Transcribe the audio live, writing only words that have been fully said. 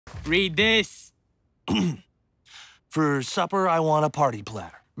read this. For supper, I want a party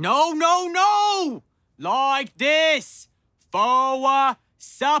platter. No, no, no! Like this. For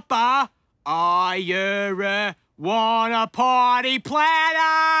supper, I want a party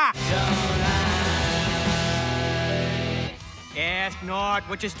platter. Ask not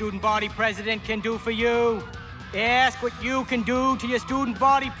what your student body president can do for you. Ask what you can do to your student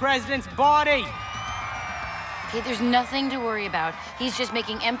body president's body. Okay, there's nothing to worry about. He's just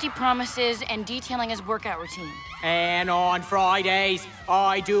making empty promises and detailing his workout routine. And on Fridays,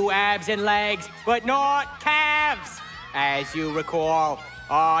 I do abs and legs, but not calves. As you recall,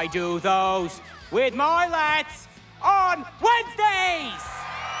 I do those with my lats on Wednesdays.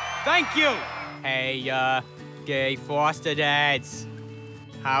 Thank you. Hey, gay foster dads,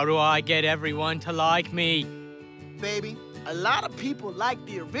 how do I get everyone to like me? Baby, a lot of people like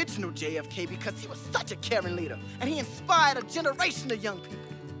the original JFK because he was such a caring leader, and he inspired a generation of young people.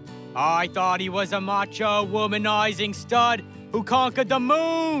 I thought he was a macho, womanizing stud who conquered the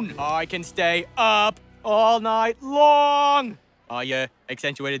moon. I can stay up all night long. I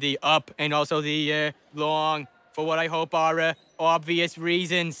accentuated the up and also the long for what I hope are obvious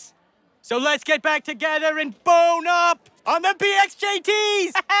reasons. So let's get back together and bone up on the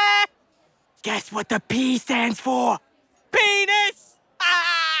PXJTs! Guess what the P stands for? Penis!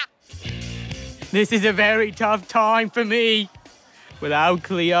 Ah! This is a very tough time for me. Without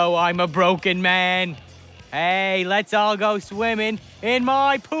Cleo, I'm a broken man. Hey, let's all go swimming in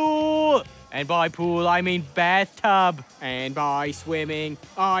my pool. And by pool, I mean bathtub. And by swimming,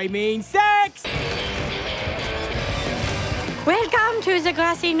 I mean sex! Welcome to the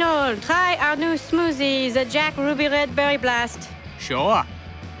grassy knoll. Try our new smoothie, the Jack Ruby Red Berry Blast. Sure.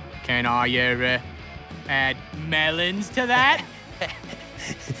 Can I, add melons to that?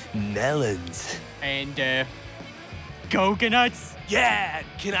 Melons. And, coconuts? Yeah,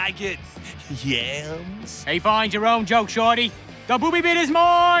 can I get yams? Hey, find your own joke, shorty. The booby bit is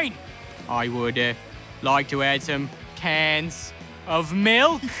mine! I would, like to add some cans of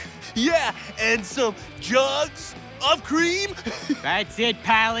milk. Yeah, and some jugs of cream. That's it,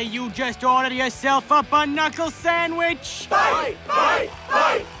 Pally. You just ordered yourself up a knuckle sandwich. Fight, fight, fight,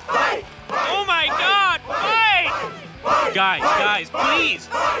 fight, fight. Oh my God, fight! Guys, please.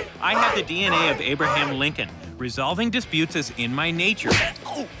 I have the DNA of Abraham Lincoln. Resolving disputes is in my nature.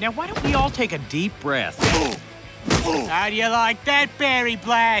 Now, why don't we all take a deep breath? How do you like that, Berry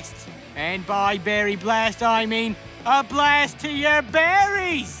Blast? And by Berry Blast, I mean a blast to your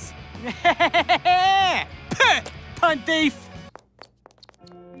berries. Punt thief.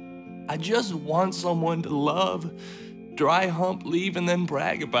 I just want someone to love, dry hump, leave, and then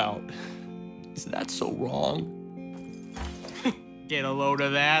brag about. Is that so wrong? Get a load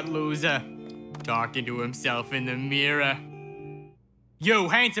of that, loser. Talking to himself in the mirror. You,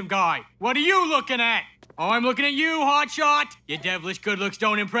 handsome guy, what are you looking at? I'm looking at you, hotshot. Your devilish good looks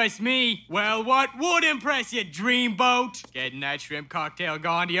don't impress me. Well, what would impress you, dreamboat? Getting that shrimp cocktail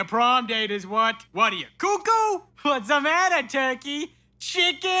gone to your prom date is what? What are you, cuckoo? What's the matter, turkey?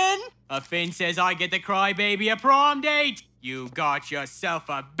 Chicken? A Finn says I get the crybaby a prom date. You got yourself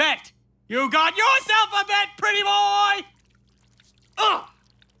a bet. You got yourself a bet, pretty boy! Ugh!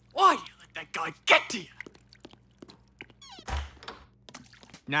 Why do you let that guy get to you?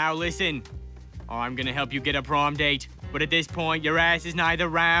 Now listen, I'm gonna help you get a prom date, but at this point, your ass is neither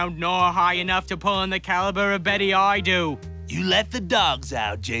round nor high enough to pull in the caliber of Betty I do. You let the dogs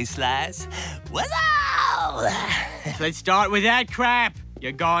out, J-Slice. What's up? Let's start with that crap.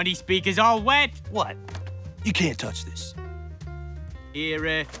 Your Gandhi speaker's all wet. What? You can't touch this.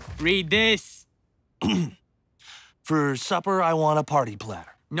 Here, read this. For supper, I want a party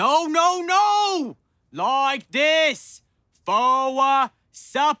platter. No, no, no! Like this. For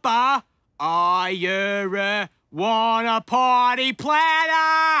supper, I want a party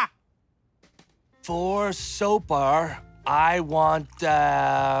platter. For supper, I want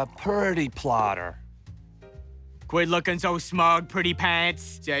a party platter. Quit looking so smug, pretty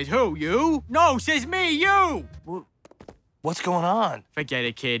pants. Says who, you? No, says me, you! What's going on? Forget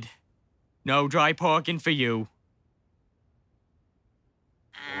it, kid. No dry porking for you.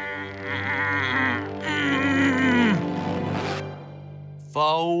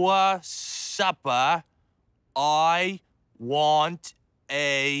 For supper, I want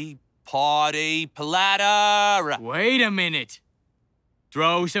a party platter. Wait a minute.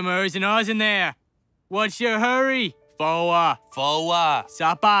 Throw some ers and us in there. What's your hurry? For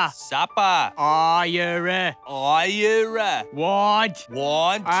supper. Supper. I want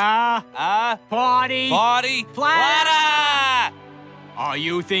a party platter. Are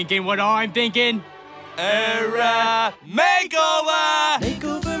you thinking what I'm thinking? Makeover.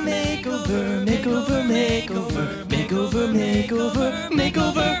 Makeover,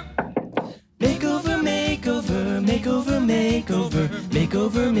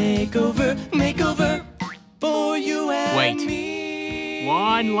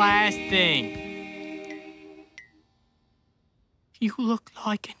 One last thing. You look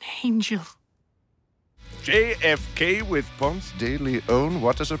like an angel. JFK with Ponce de Leon,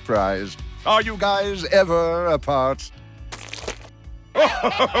 what a surprise. Are you guys ever apart?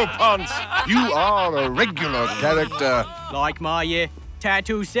 Oh, Ponce, you are a regular character. Like my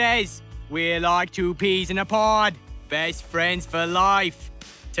tattoo says, we're like two peas in a pod. Best friends for life.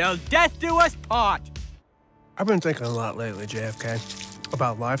 Till death do us part. I've been thinking a lot lately, JFK,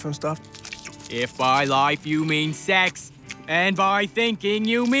 about life and stuff. If by life you mean sex, and by thinking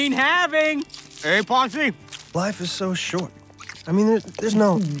you mean having. Hey, Ponce. Life is so short. I mean, there's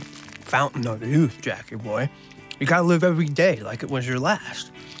no fountain of youth, Jackie boy. You gotta live every day like it was your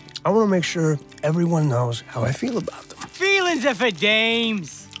last. I want to make sure everyone knows how I feel about them. Feelings are for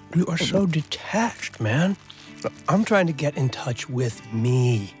dames. You are so detached, man. I'm trying to get in touch with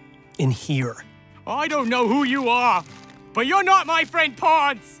me in here. I don't know who you are, but you're not my friend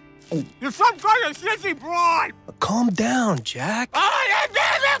Ponce. You're some kind of sissy broad. Calm down, Jack. I am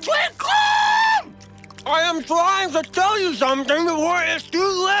never calm! I am trying to tell you something before it's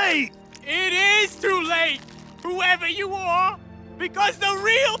too late. It is too late, whoever you are, because the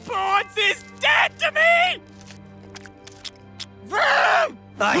real Ponce is dead to me! Vroom!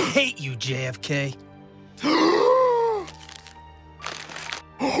 I hate you, JFK.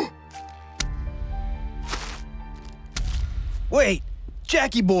 Wait,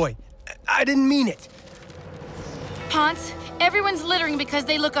 Jackie boy, I didn't mean it. Ponce, everyone's littering because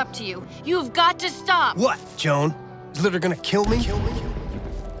they look up to you. You've got to stop. What, Joan? Is litter gonna kill me?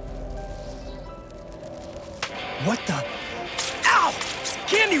 What the? Ow!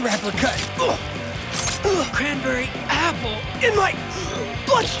 Candy wrapper cut! Ugh. Ugh. Cranberry apple in my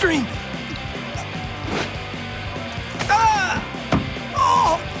bloodstream! Ah!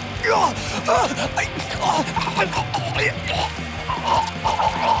 Oh!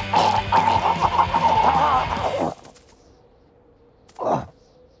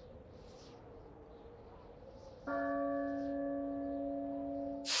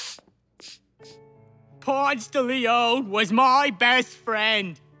 Ponce de Leon was my best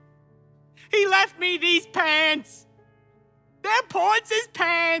friend. He left me these pants. They're Ponce's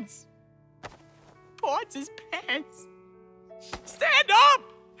pants. Ponce's pants. Stand up!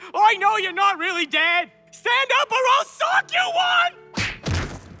 I know you're not really dead. Stand up or I'll sock you one!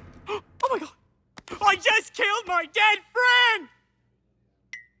 Oh my God. I just killed my dead friend!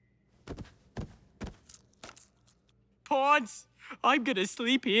 Ponce, I'm gonna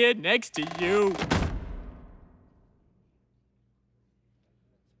sleep here next to you.